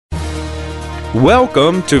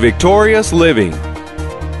Welcome to Victorious Living.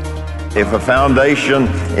 If a foundation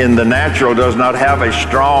in the natural does not have a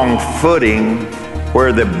strong footing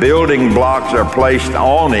where the building blocks are placed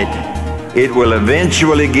on it, it will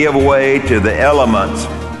eventually give way to the elements.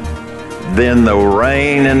 Then the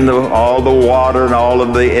rain and all the water and all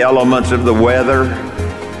of the elements of the weather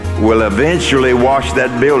will eventually wash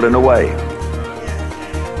that building away.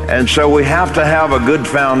 And so we have to have a good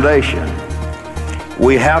foundation.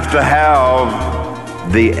 We have to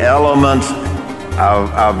have the elements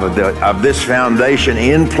of this foundation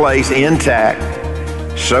in place, intact,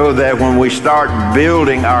 so that when we start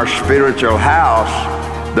building our spiritual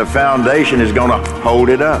house, the foundation is going to hold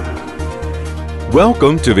it up.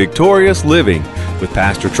 Welcome to Victorious Living with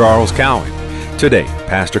Pastor Charles Cowan. Today,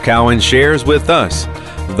 Pastor Cowan shares with us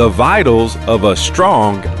the vitals of a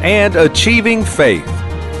strong and achieving faith.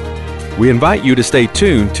 We invite you to stay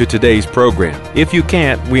tuned to today's program. If you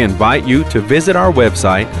can't, we invite you to visit our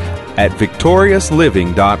website at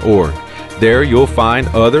victoriousliving.org. There you'll find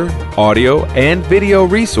other audio and video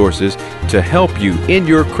resources to help you in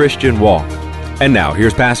your Christian walk. And now,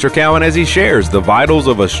 here's Pastor Cowan as he shares the vitals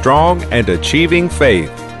of a strong and achieving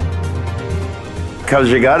faith.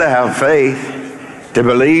 Because you got to have faith to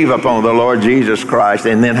believe upon the Lord Jesus Christ,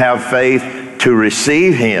 and then have faith to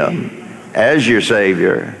receive Him as your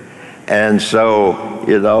Savior. And so,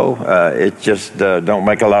 it just don't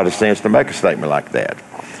make a lot of sense to make a statement like that.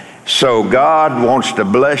 So God wants to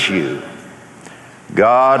bless you.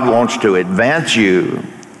 God wants to advance you.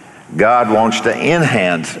 God wants to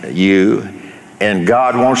enhance you. And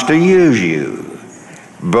God wants to use you.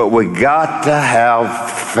 But we got to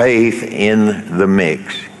have faith in the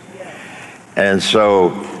mix. And so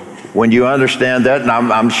when you understand that, and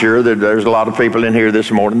I'm sure that there's a lot of people in here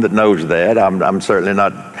this morning that knows that. I'm certainly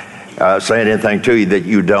not saying anything to you that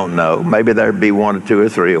you don't know. Maybe there'd be one or two or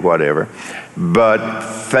three or whatever. But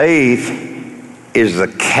faith is the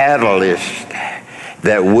catalyst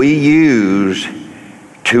that we use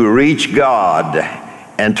to reach God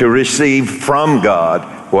and to receive from God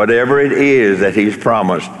whatever it is that He's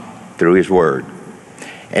promised through His Word.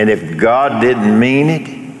 And if God didn't mean it,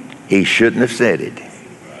 He shouldn't have said it.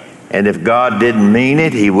 And if God didn't mean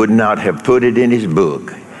it, He would not have put it in His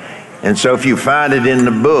book. And so if you find it in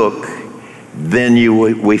the book, then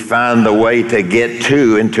we find the way to get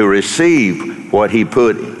to and to receive what He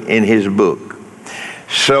put in His book.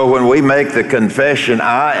 So when we make the confession,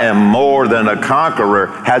 I am more than a conqueror,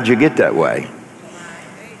 how'd you get that way?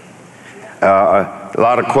 A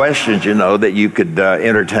lot of questions, that you could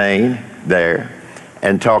entertain there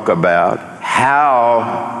and talk about.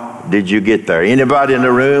 How did you get there? Anybody in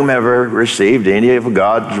the room ever received any of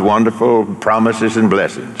God's wonderful promises and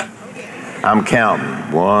blessings? I'm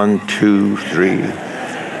counting. 1, 2, 3.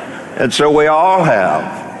 And so we all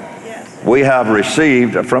have. We have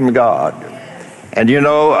received from God. And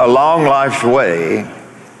along life's way,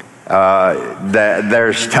 that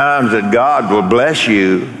there's times that God will bless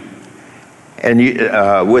you and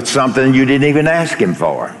with something you didn't even ask Him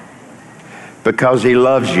for. Because He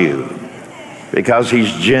loves you. Because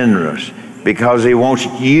He's generous. Because He wants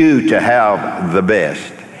you to have the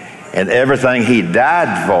best. And everything He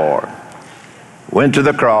died for, went to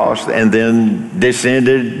the cross, and then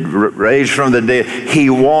descended, raised from the dead. He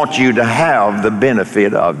wants you to have the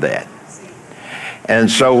benefit of that.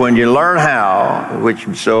 And so when you learn how,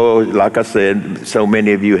 like I said, so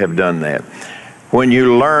many of you have done that. When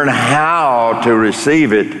you learn how to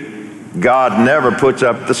receive it, God never puts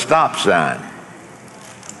up the stop sign.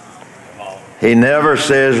 He never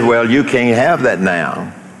says, well, you can't have that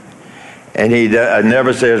now. And He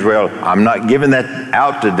never says, well, I'm not giving that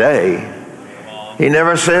out today. He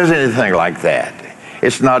never says anything like that.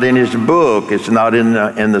 It's not in His book. It's not in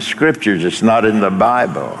the Scriptures. It's not in the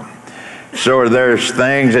Bible. So there's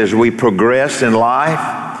things as we progress in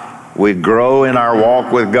life, we grow in our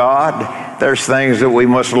walk with God, there's things that we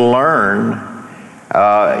must learn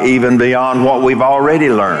even beyond what we've already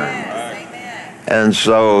learned. And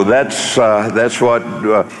so that's the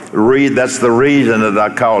reason that I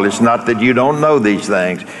call it. It's not that you don't know these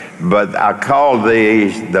things, but I call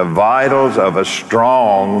these the vitals of a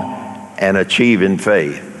strong and achieving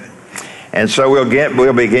faith. And so we'll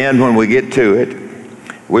begin when we get to it.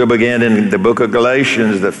 We'll begin in the book of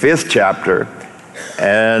Galatians, the 5th chapter,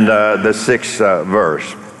 and the 6th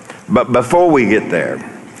verse. But before we get there,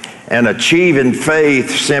 an achieving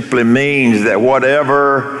faith simply means that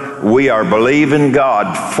whatever we are believing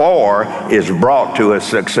God for is brought to a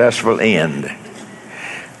successful end.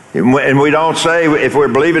 And we don't say if we're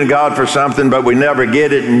believing God for something but we never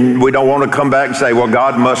get it, and we don't want to come back and say, well,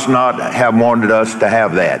 God must not have wanted us to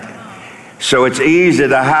have that. So it's easy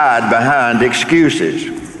to hide behind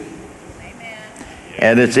excuses.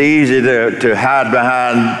 And it's easy to hide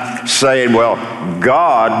behind saying, well,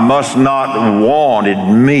 God must not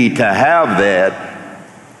wanted me to have that.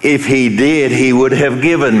 If he did, he would have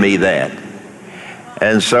given me that.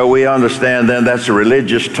 And so we understand then that's a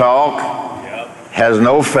religious talk, has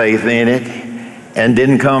no faith in it, and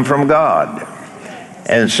didn't come from God.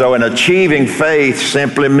 And so an achieving faith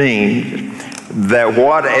simply means that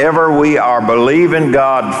whatever we are believing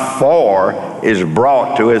God for is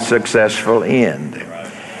brought to a successful end.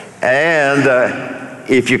 And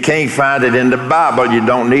if you can't find it in the Bible, you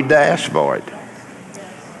don't need to ask for it.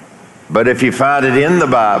 But if you find it in the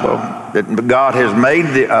Bible, that God has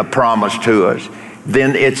made a promise to us,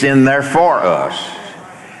 then it's in there for us.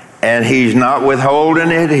 And he's not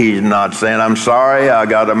withholding it. He's not saying, I'm sorry, I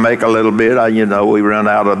got to make a little bit. We run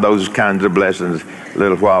out of those kinds of blessings a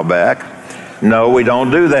little while back. No, we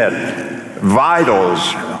don't do that.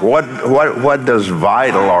 Vitals. What does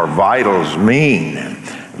vital or vitals mean?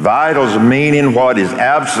 Vitals meaning what is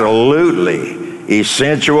absolutely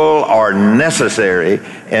essential or necessary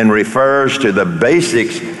and refers to the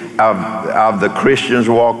basics of the Christian's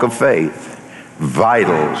walk of faith.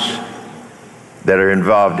 Vitals that are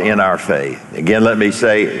involved in our faith. Again, let me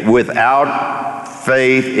say, without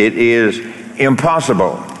faith, it is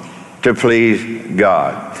impossible to please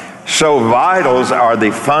God. So vitals are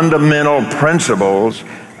the fundamental principles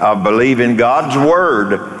of believing God's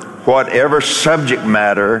Word, whatever subject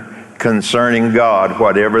matter concerning God,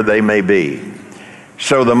 whatever they may be.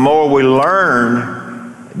 So the more we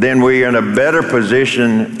learn, then we're in a better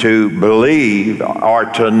position to believe or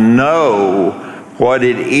to know what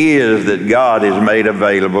it is that God has made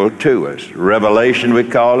available to us. Revelation, we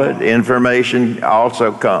call it. Information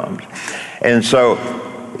also comes. And so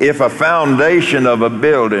if a foundation of a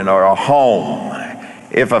building or a home,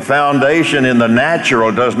 if a foundation in the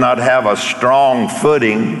natural does not have a strong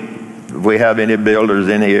footing, if we have any builders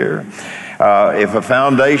in here, if a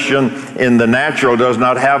foundation in the natural does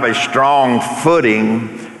not have a strong footing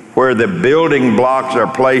where the building blocks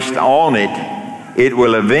are placed on it, it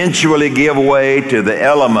will eventually give way to the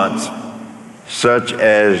elements such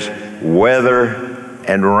as weather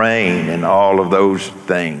and rain and all of those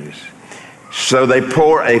things. So they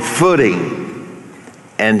pour a footing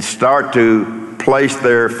and start to place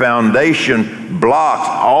their foundation blocks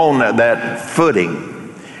on that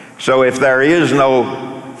footing. So if there is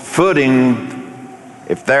no footing,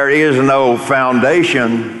 if there is no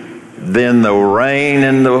foundation, then the rain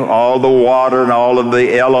and all the water and all of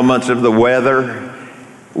the elements of the weather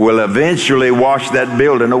will eventually wash that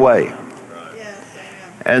building away.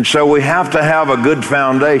 And so we have to have a good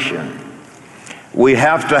foundation. We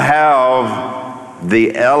have to have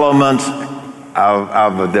the elements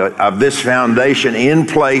of this foundation in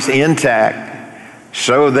place, intact,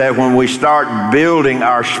 so that when we start building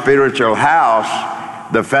our spiritual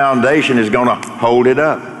house, the foundation is going to hold it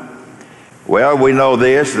up. Well, we know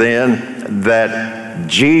this then, that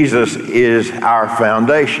Jesus is our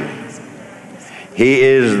foundation. He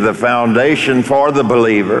is the foundation for the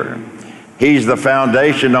believer. He's the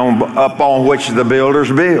foundation upon which the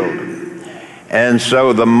builders build. And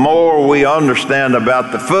so the more we understand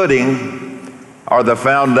about the footing or the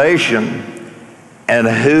foundation and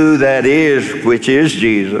who that is, which is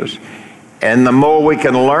Jesus, and the more we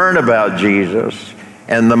can learn about Jesus,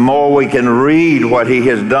 and the more we can read what he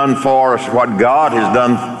has done for us, what God has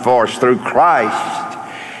done for us through Christ,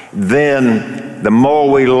 then the more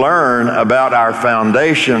we learn about our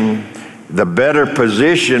foundation, the better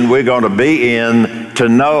position we're going to be in to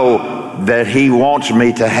know that he wants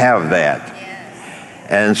me to have that.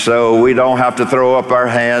 And so we don't have to throw up our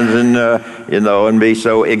hands and, and be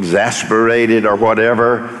so exasperated or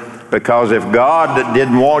whatever, because if God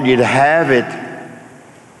didn't want you to have it,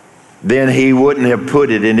 then he wouldn't have put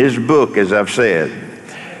it in his book, as I've said.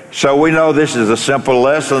 So we know this is a simple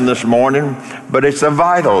lesson this morning, but it's a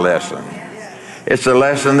vital lesson. It's a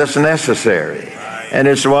lesson that's necessary. And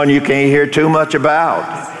it's one you can't hear too much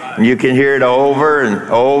about. And you can hear it over and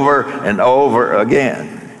over and over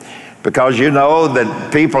again. Because you know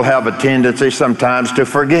that people have a tendency sometimes to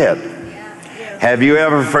forget. Have you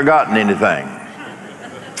ever forgotten anything?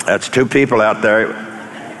 That's two people out there.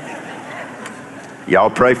 Y'all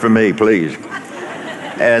pray for me, please.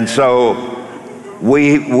 And so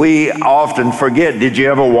we often forget. Did you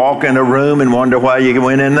ever walk in a room and wonder why you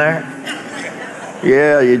went in there?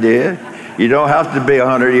 Yeah, you did. You don't have to be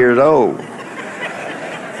 100 years old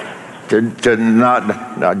to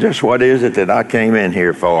not just what is it that I came in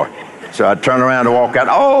here for. So I turn around and walk out.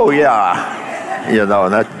 Oh yeah, and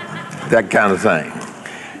that kind of thing.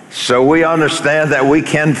 So we understand that we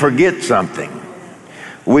can forget something.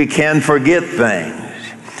 We can forget things.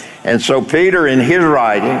 And so Peter, in his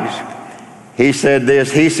writings, he said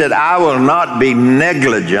this. He said, I will not be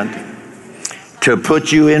negligent to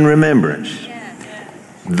put you in remembrance,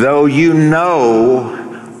 though you know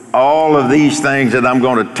all of these things that I'm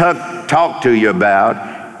going to talk to you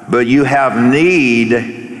about, but you have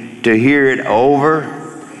need to hear it over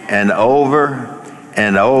and over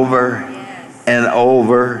and over and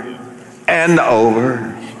over and over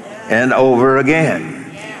and over again.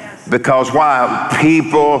 Because why?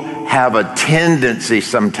 People have a tendency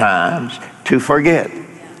sometimes to forget.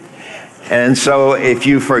 And so if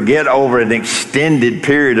you forget over an extended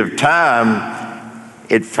period of time,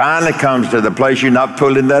 it finally comes to the place you're not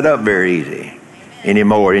pulling that up very easy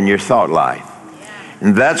anymore in your thought life.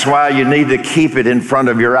 And that's why you need to keep it in front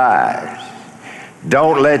of your eyes.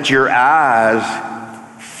 Don't let your eyes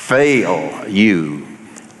fail you.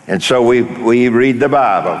 And so we read the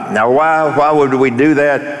Bible. Now, why would we do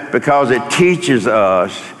that? Because it teaches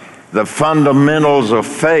us the fundamentals of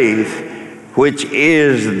faith, which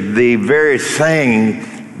is the very thing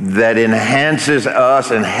that enhances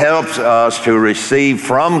us and helps us to receive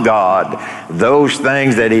from God those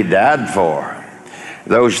things that He died for,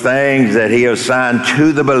 those things that He assigned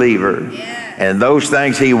to the believer, and those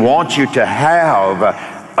things He wants you to have.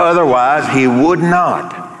 Otherwise, He would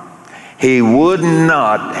not. He would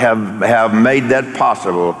not have made that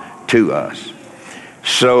possible to us.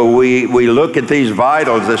 So we look at these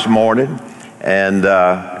vitals this morning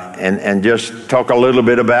and just talk a little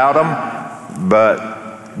bit about them,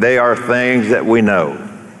 but they are things that we know.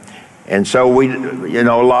 And so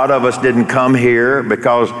a lot of us didn't come here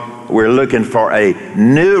because we're looking for a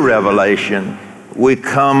new revelation. We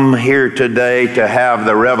come here today to have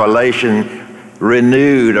the revelation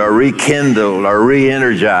renewed or rekindled or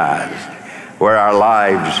re-energized where our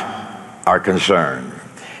lives are concerned.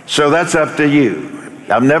 So that's up to you.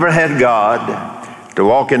 I've never had God to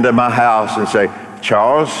walk into my house and say,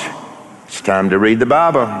 Charles, it's time to read the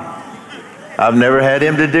Bible. I've never had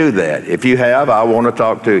Him to do that. If you have, I want to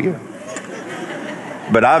talk to you.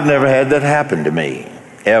 But I've never had that happen to me,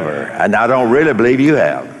 ever. And I don't really believe you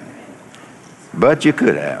have. But you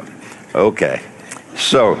could have. Okay.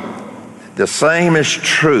 So the same is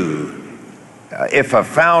true. If a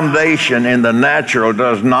foundation in the natural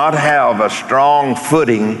does not have a strong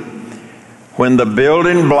footing, when the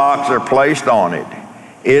building blocks are placed on it,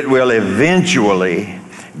 it will eventually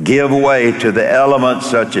give way to the elements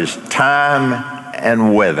such as time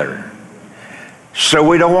and weather. So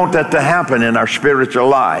we don't want that to happen in our spiritual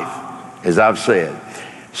life, as I've said.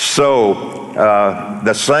 So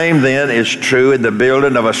the same then is true in the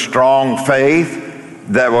building of a strong faith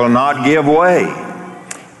that will not give way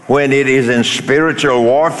when it is in spiritual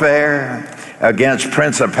warfare against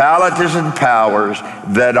principalities and powers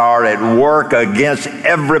that are at work against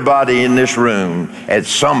everybody in this room at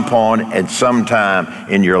some point, at some time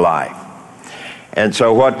in your life. And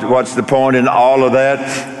so what's the point in all of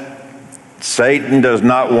that? Satan does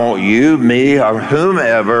not want you, me, or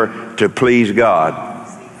whomever to please God.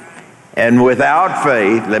 And without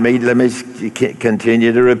faith, let me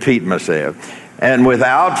continue to repeat myself. And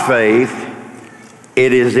without faith,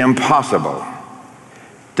 it is impossible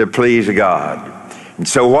to please God. And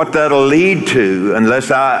so what that'll lead to,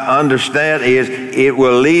 unless I understand, is it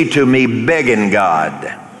will lead to me begging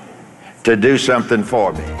God to do something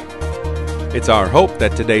for me. It's our hope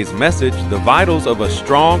that today's message, The Vitals of a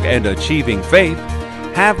Strong and Achieving Faith,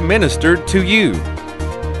 have ministered to you.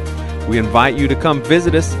 We invite you to come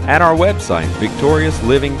visit us at our website,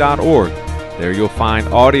 victoriousliving.org. There you'll find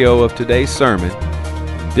audio of today's sermon,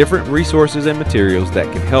 different resources and materials that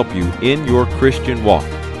can help you in your Christian walk.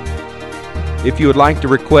 If you would like to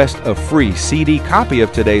request a free CD copy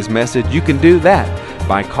of today's message, you can do that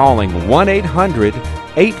by calling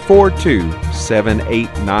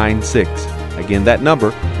 1-800-842-7896. Again, that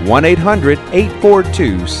number,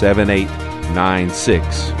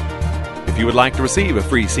 1-800-842-7896. If you would like to receive a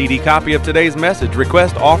free CD copy of today's message,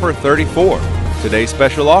 request offer 34. Today's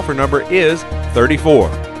special offer number is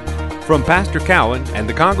 34. From Pastor Cowan and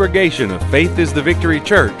the congregation of Faith is the Victory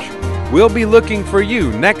Church, we'll be looking for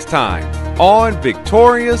you next time on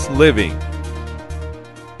Victorious Living.